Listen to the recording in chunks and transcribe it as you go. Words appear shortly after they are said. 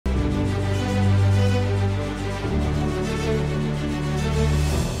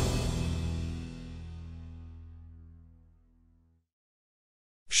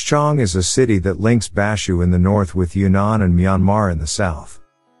Chang is a city that links Bashu in the north with Yunnan and Myanmar in the south.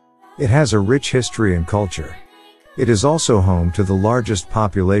 It has a rich history and culture. It is also home to the largest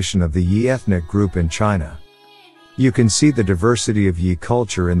population of the Yi ethnic group in China. You can see the diversity of Yi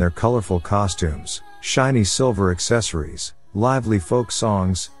culture in their colorful costumes, shiny silver accessories, lively folk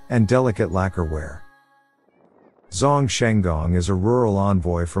songs, and delicate lacquerware. Zhang Shenggong is a rural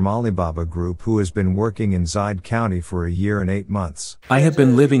envoy from Alibaba Group who has been working in Xide County for a year and 8 months. I have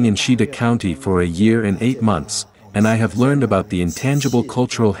been living in Shida County for a year and 8 months, and I have learned about the intangible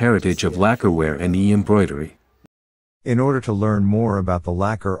cultural heritage of lacquerware and e-embroidery. In order to learn more about the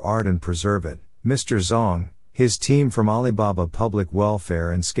lacquer art and preserve it, Mr. Zhang, his team from Alibaba Public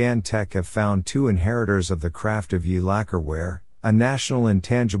Welfare and SCANTECH have found 2 inheritors of the craft of Yi lacquerware, a national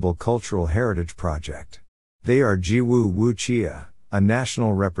intangible cultural heritage project. They are Jiwu Wu Chia, a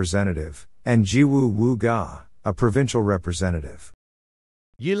national representative, and Jiwu Wu Ga, a provincial representative.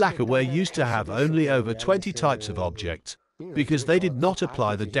 Yi lacquerware used to have only over 20 types of objects, because they did not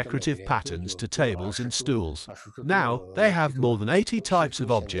apply the decorative patterns to tables and stools. Now, they have more than 80 types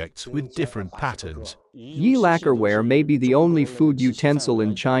of objects with different patterns. Yi lacquerware may be the only food utensil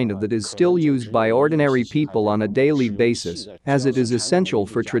in China that is still used by ordinary people on a daily basis, as it is essential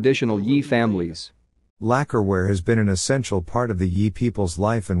for traditional Yi families. Lacquerware has been an essential part of the Yi people's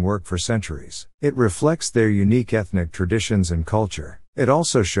life and work for centuries. It reflects their unique ethnic traditions and culture. It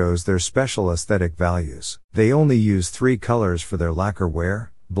also shows their special aesthetic values. They only use 3 colors for their lacquerware: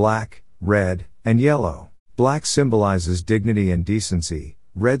 black, red, and yellow. Black symbolizes dignity and decency,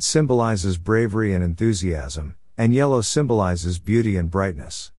 red symbolizes bravery and enthusiasm, and yellow symbolizes beauty and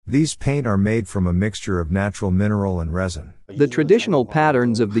brightness. These paint are made from a mixture of natural mineral and resin. The traditional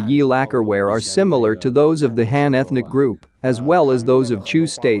patterns of the Yi lacquerware are similar to those of the Han ethnic group, as well as those of Chu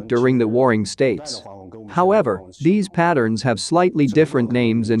state during the warring states. However, these patterns have slightly different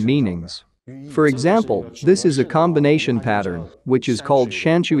names and meanings. For example, this is a combination pattern, which is called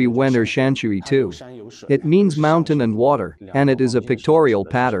Shanshui Wen or Shanshui Tu. It means mountain and water, and it is a pictorial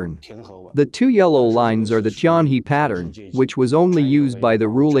pattern. The 2 yellow lines are the Tianhe pattern, which was only used by the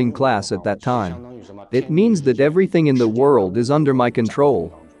ruling class at that time. It means that everything in the world is under my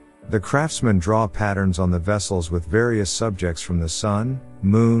control. The craftsmen draw patterns on the vessels with various subjects from the sun,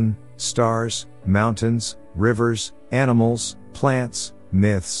 moon, stars, mountains, rivers, animals, plants,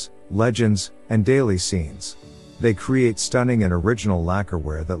 myths, legends, and daily scenes. They create stunning and original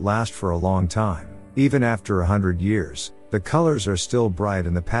lacquerware that last for a long time. Even after 100 years, the colors are still bright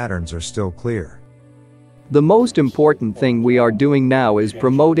and the patterns are still clear. The most important thing we are doing now is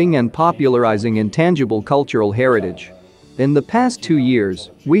promoting and popularizing intangible cultural heritage. In the past 2 years,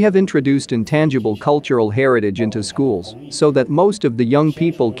 we have introduced intangible cultural heritage into schools so that most of the young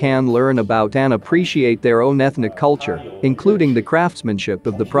people can learn about and appreciate their own ethnic culture, including the craftsmanship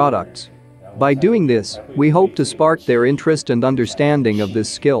of the products. By doing this, we hope to spark their interest and understanding of this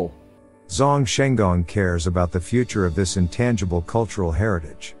skill. Zhang Shenggong cares about the future of this intangible cultural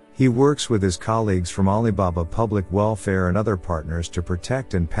heritage. He works with his colleagues from Alibaba Public Welfare and other partners to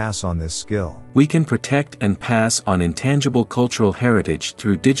protect and pass on this skill. We can protect and pass on intangible cultural heritage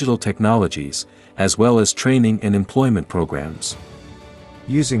through digital technologies, as well as training and employment programs.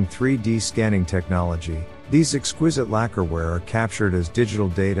 Using 3D scanning technology, these exquisite lacquerware are captured as digital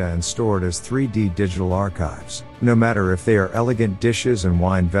data and stored as 3D digital archives. No matter if they are elegant dishes and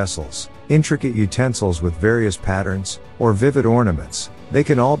wine vessels, intricate utensils with various patterns, or vivid ornaments, they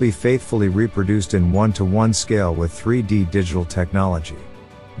can all be faithfully reproduced in 1:1 scale with 3D digital technology.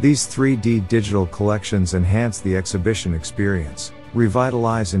 These 3D digital collections enhance the exhibition experience,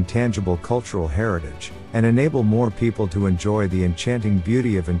 revitalize intangible cultural heritage, and enable more people to enjoy the enchanting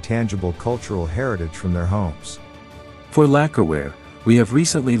beauty of intangible cultural heritage from their homes. For lacquerware, we have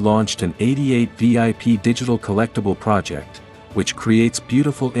recently launched an 88 VIP digital collectible project, which creates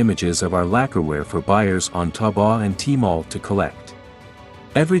beautiful images of our lacquerware for buyers on Taobao and Tmall to collect.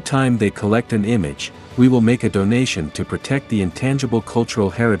 Every time they collect an image, we will make a donation to protect the intangible cultural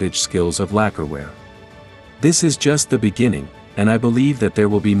heritage skills of lacquerware. This is just the beginning, and I believe that there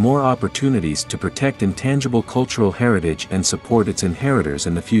will be more opportunities to protect intangible cultural heritage and support its inheritors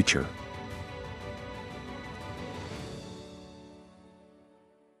in the future.